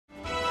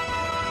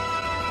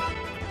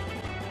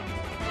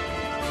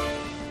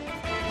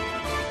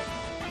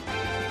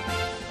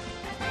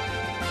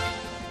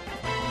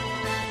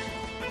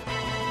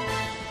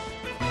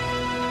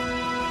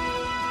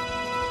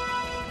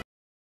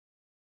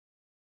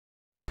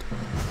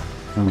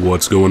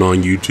What's going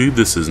on YouTube?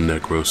 This is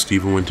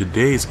Necrostevo, and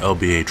today's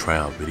LBA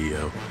Tryout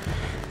video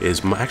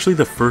is actually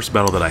the first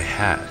battle that I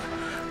had.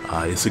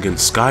 It's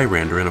against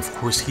Skyrander, and of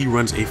course he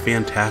runs a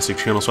fantastic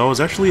channel, so I was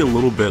actually a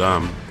little bit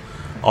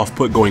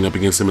off-put going up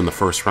against him in the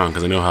first round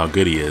because I know how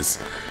good he is.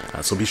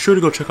 So be sure to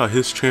go check out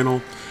his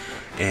channel.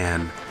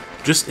 And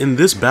just in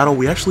this battle,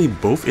 we actually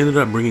both ended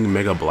up bringing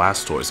Mega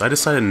Blastoise. I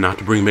decided not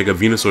to bring Mega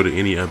Venusaur to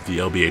any of the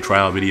LBA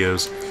Tryout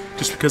videos,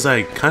 just because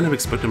I kind of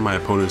expected my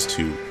opponents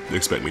to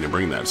expect me to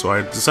bring that. So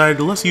I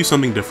decided let's use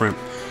something different.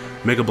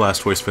 Mega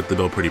Blastoise fit the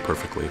bill pretty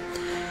perfectly.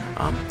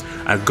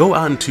 I go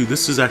out into,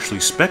 this is actually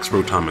Specs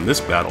Rotom in this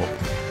battle.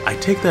 I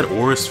take that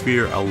Aura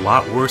Sphere a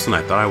lot worse than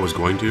I thought I was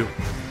going to.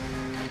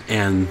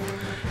 And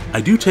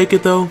I do take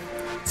it though,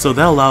 so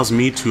that allows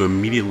me to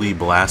immediately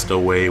blast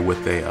away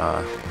with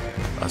a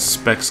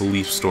Specs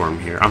Leaf Storm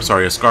here. I'm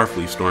sorry, a Scarf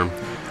Leaf Storm.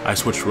 I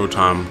switched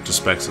Rotom to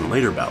Specs in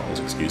later battles,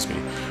 excuse me.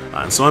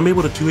 And so I'm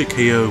able to 2-hit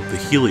KO the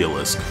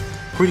Heliolisk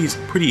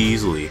pretty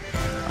easily.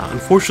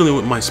 Unfortunately,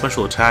 with my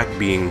special attack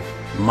being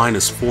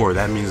 -4,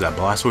 that means that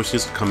Blastoise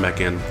gets to come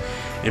back in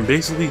and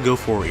basically go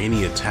for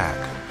any attack.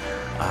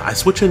 I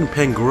switch in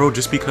Pangoro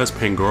just because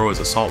Pangoro is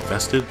Assault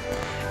Vested,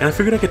 and I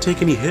figured I could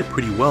take any hit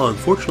pretty well.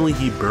 Unfortunately,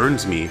 he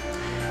burns me,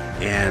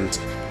 and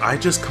I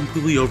just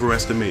completely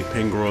overestimate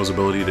Pangoro's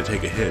ability to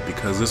take a hit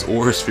because this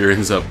Aura Sphere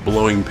ends up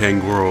blowing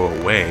Pangoro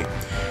away.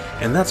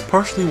 And that's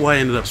partially why I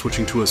ended up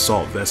switching to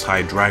Assault Vest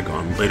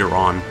Hydreigon later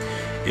on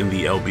in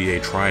the LBA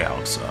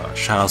tryouts.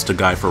 Shoutouts to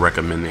Guy for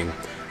recommending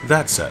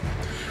that set.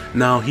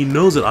 Now, he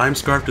knows that I'm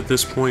Scarfed at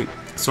this point,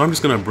 so I'm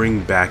just going to bring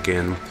back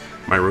in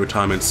my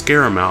Rotom and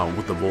scare him out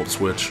with the Volt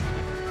Switch.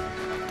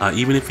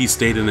 Even if he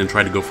stayed in and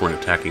tried to go for an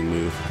attacking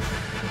move,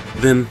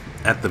 then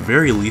at the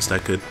very least I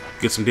could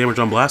get some damage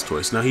on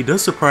Blastoise. Now, he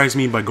does surprise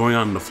me by going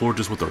out on the floor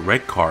just with a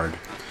red card,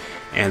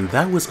 and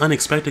that was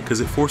unexpected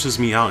because it forces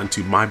me out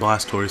into my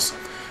Blastoise.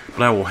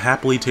 But I will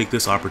happily take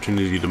this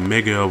opportunity to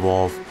Mega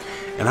Evolve,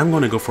 and I'm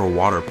going to go for a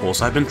Water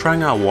Pulse. I've been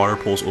trying out Water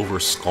Pulse over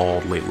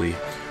Scald lately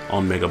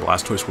on Mega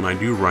Blastoise when I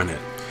do run it.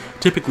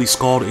 Typically,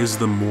 Scald is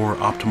the more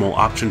optimal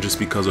option just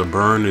because a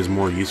Burn is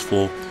more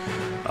useful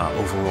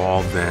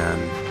overall than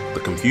the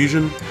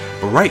Confusion.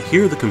 But right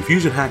here, the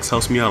Confusion Hacks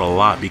helps me out a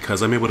lot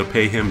because I'm able to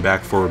pay him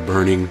back for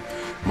burning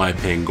my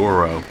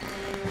Pangoro.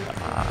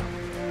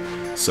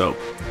 So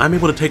I'm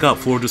able to take out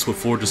Florges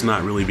with Florges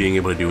not really being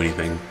able to do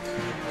anything.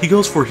 He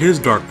goes for his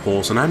Dark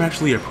Pulse, and I'm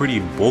actually a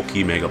pretty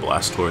bulky Mega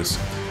Blastoise,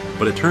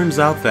 but it turns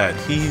out that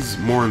he's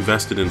more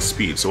invested in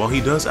speed, so while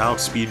he does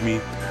outspeed me,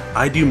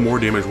 I do more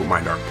damage with my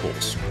Dark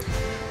Pulse.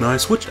 Now, I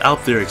switched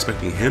out there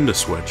expecting him to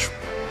switch,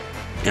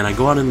 and I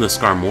go out into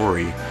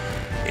Skarmory,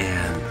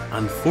 and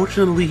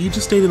unfortunately he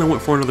just stayed in and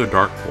went for another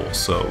Dark Pulse,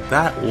 so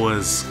that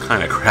was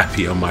kind of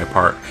crappy on my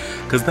part,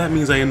 because that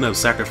means I end up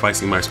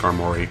sacrificing my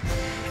Skarmory.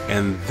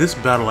 And this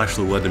battle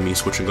actually led to me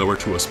switching over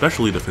to a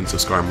specially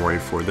defensive Skarmory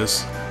for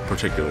this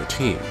particular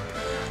team.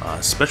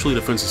 Specially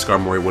defensive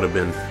Skarmory would have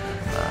been,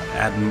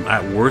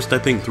 at worst, I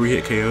think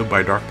 3-hit KO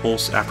by Dark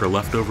Pulse after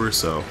leftovers,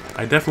 so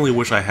I definitely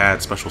wish I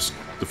had special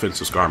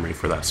defensive Skarmory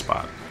for that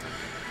spot.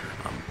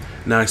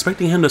 Now,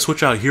 expecting him to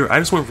switch out here, I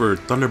just went for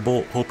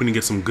Thunderbolt, hoping to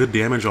get some good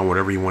damage on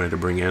whatever he wanted to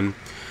bring in.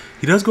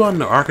 He does go out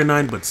into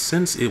Arcanine, but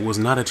since it was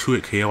not a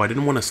 2-hit KO, I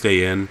didn't want to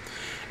stay in,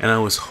 and I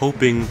was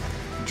hoping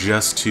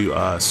just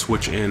to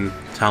switch in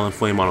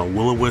Talonflame on a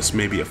Will-O-Wisp,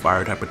 maybe a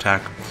Fire-type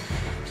attack.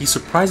 He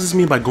surprises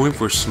me by going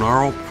for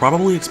Snarl,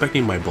 probably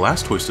expecting my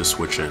Blastoise to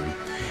switch in.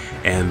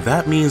 And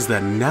that means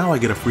that now I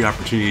get a free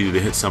opportunity to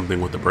hit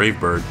something with the Brave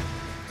Bird.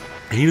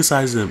 And he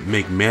decides to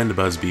make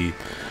Mandibuzz be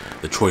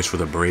the choice for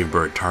the Brave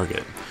Bird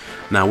target.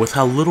 Now, with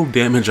how little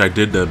damage I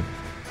did to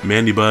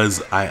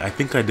Mandibuzz, I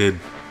think I did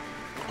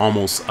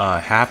almost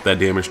half that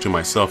damage to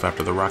myself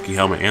after the Rocky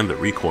Helmet and the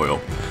Recoil.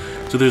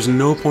 So there's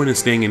no point in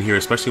staying in here,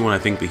 especially when I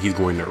think that he's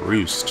going to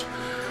Roost.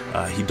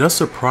 He does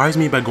surprise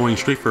me by going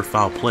straight for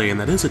Foul Play, and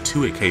that is a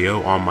 2-hit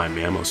KO on my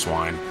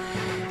Mamoswine.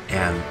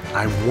 And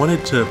I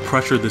wanted to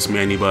pressure this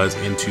Mandibuzz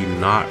into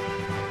not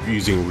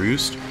using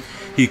Roost.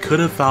 He could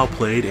have Foul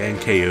Played and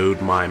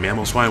KO'd my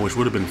Mamoswine, which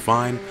would have been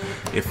fine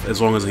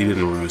as long as he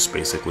didn't Roost,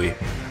 basically.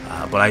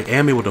 But I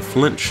am able to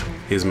flinch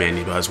his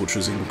Mandibuzz, which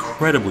was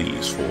incredibly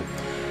useful,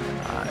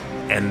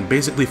 and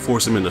basically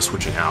force him into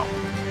switching out.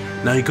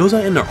 Now, he goes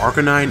out into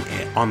Arcanine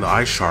on the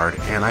Ice Shard,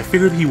 and I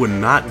figured he would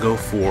not go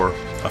for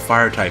a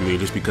Fire-type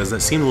move just because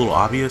that seemed a little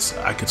obvious.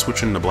 I could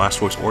switch into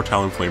Blastoise or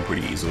Talonflame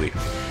pretty easily.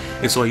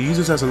 And so I use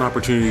this as an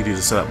opportunity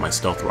to set up my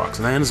Stealth Rocks,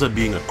 and that ends up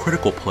being a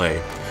critical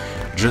play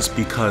just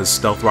because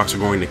Stealth Rocks are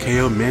going to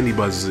KO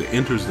Mandibuzz as it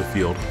enters the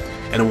field,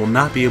 and it will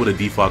not be able to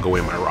defog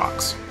away my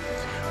rocks.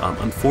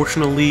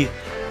 Unfortunately,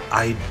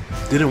 I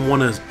didn't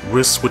want to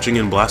risk switching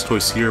in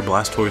Blastoise here.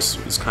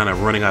 Blastoise is kind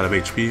of running out of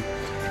HP,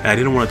 and I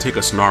didn't want to take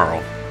a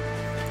Snarl.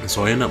 And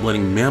so I end up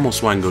letting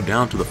Mamoswine go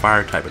down to the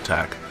Fire-type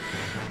attack.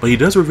 But he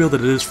does reveal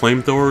that it is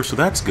Flamethrower, so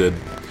that's good.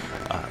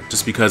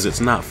 Just because it's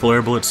not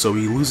Flare Blitz, so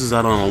he loses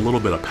out on a little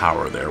bit of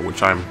power there,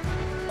 which I'm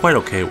quite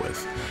okay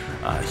with.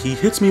 He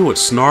hits me with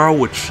Snarl,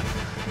 which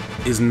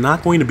is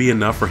not going to be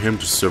enough for him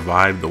to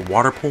survive the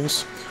water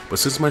pulse, but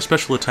since my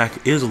special attack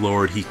is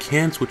lowered, he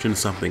can switch into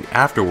something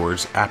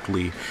afterwards,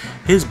 aptly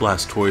his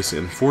Blastoise,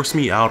 and force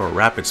me out or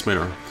Rapid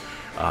Spinner,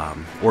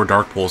 or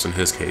Dark Pulse in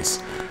his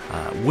case.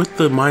 With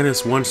the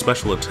 -1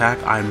 special attack,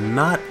 I'm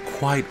not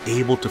quite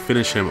able to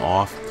finish him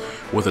off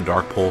with a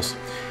Dark Pulse,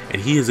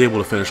 and he is able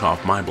to finish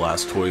off my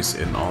Blastoise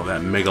and all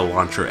that Mega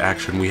Launcher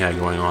action we had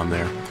going on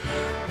there.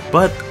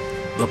 But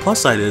the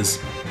plus side is,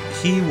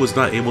 he was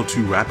not able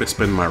to Rapid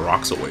Spin my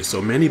rocks away,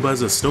 so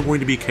Mandibuzz is still going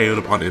to be KO'd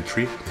upon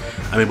entry.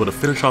 I'm able to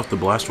finish off the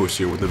Blastoise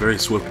here with a very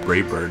swift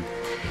Brave Bird,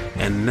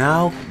 and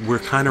now we're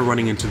kind of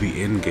running into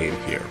the end game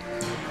here.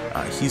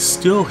 He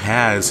still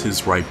has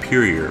his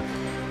Rhyperior,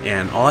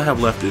 and all I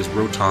have left is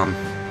Rotom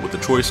with the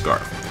Choice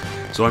Scarf.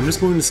 So I'm just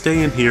going to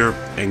stay in here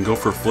and go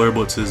for Flare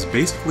Blitzes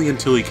basically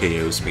until he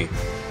KOs me.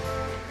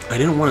 I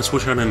didn't want to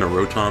switch out into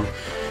Rotom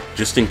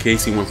just in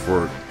case he went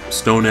for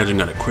Stone Edge and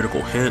got a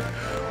critical hit,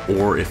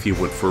 or if he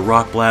went for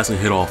Rock Blast and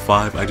hit all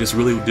 5. I just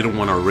really didn't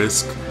want to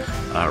risk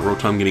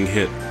Rotom getting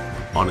hit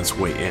on its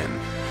way in.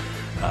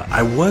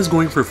 I was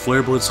going for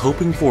Flare Blitz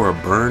hoping for a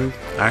burn.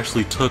 I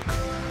actually took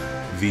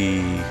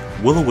the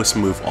Will-O-Wisp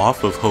move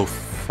off of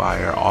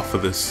Fire off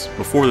of this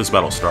before this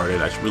battle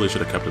started. I really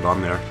should have kept it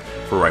on there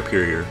for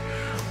Rhyperior.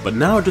 But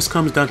now it just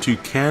comes down to,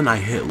 can I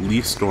hit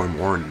Leaf Storm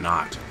or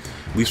not?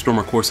 Leaf Storm,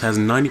 of course, has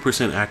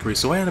 90%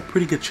 accuracy, so I had a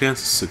pretty good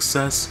chance of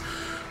success,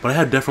 but I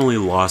had definitely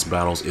lost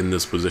battles in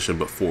this position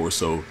before,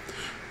 so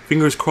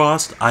fingers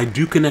crossed. I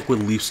do connect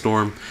with Leaf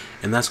Storm,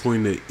 and that's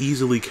going to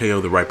easily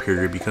KO the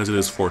Rhyperior because it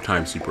is 4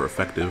 times super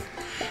effective.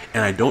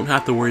 And I don't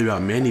have to worry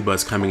about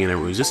Mandibuzz coming in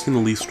and resisting the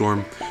Leaf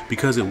Storm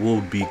because it will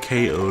be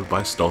KO'd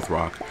by Stealth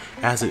Rock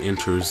as it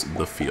enters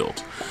the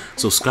field.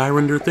 So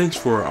Skyrender, thanks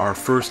for our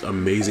first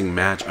amazing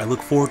match. I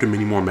look forward to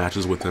many more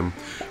matches with him.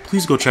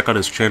 Please go check out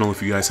his channel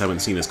if you guys haven't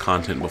seen his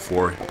content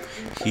before.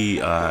 He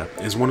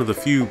is one of the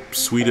few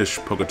Swedish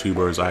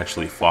Poketubers I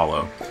actually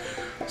follow.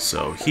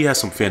 So he has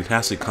some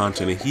fantastic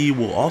content, and he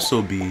will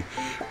also be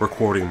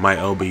recording my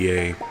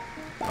LBA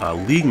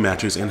league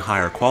matches in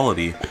higher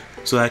quality,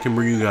 so that I can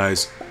bring you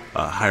guys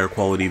higher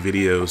quality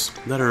videos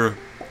that are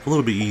a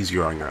little bit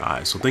easier on your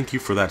eyes. So thank you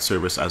for that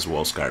service as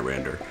well,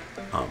 Skyrender.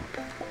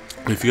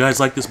 If you guys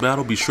like this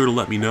battle, be sure to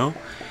let me know.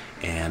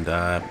 And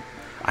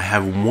I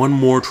have one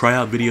more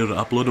tryout video to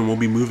upload, and we'll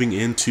be moving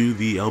into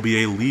the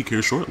LBA League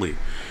here shortly.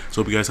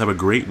 So hope you guys have a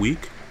great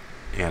week,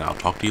 and I'll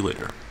talk to you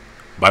later.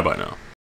 Bye-bye now.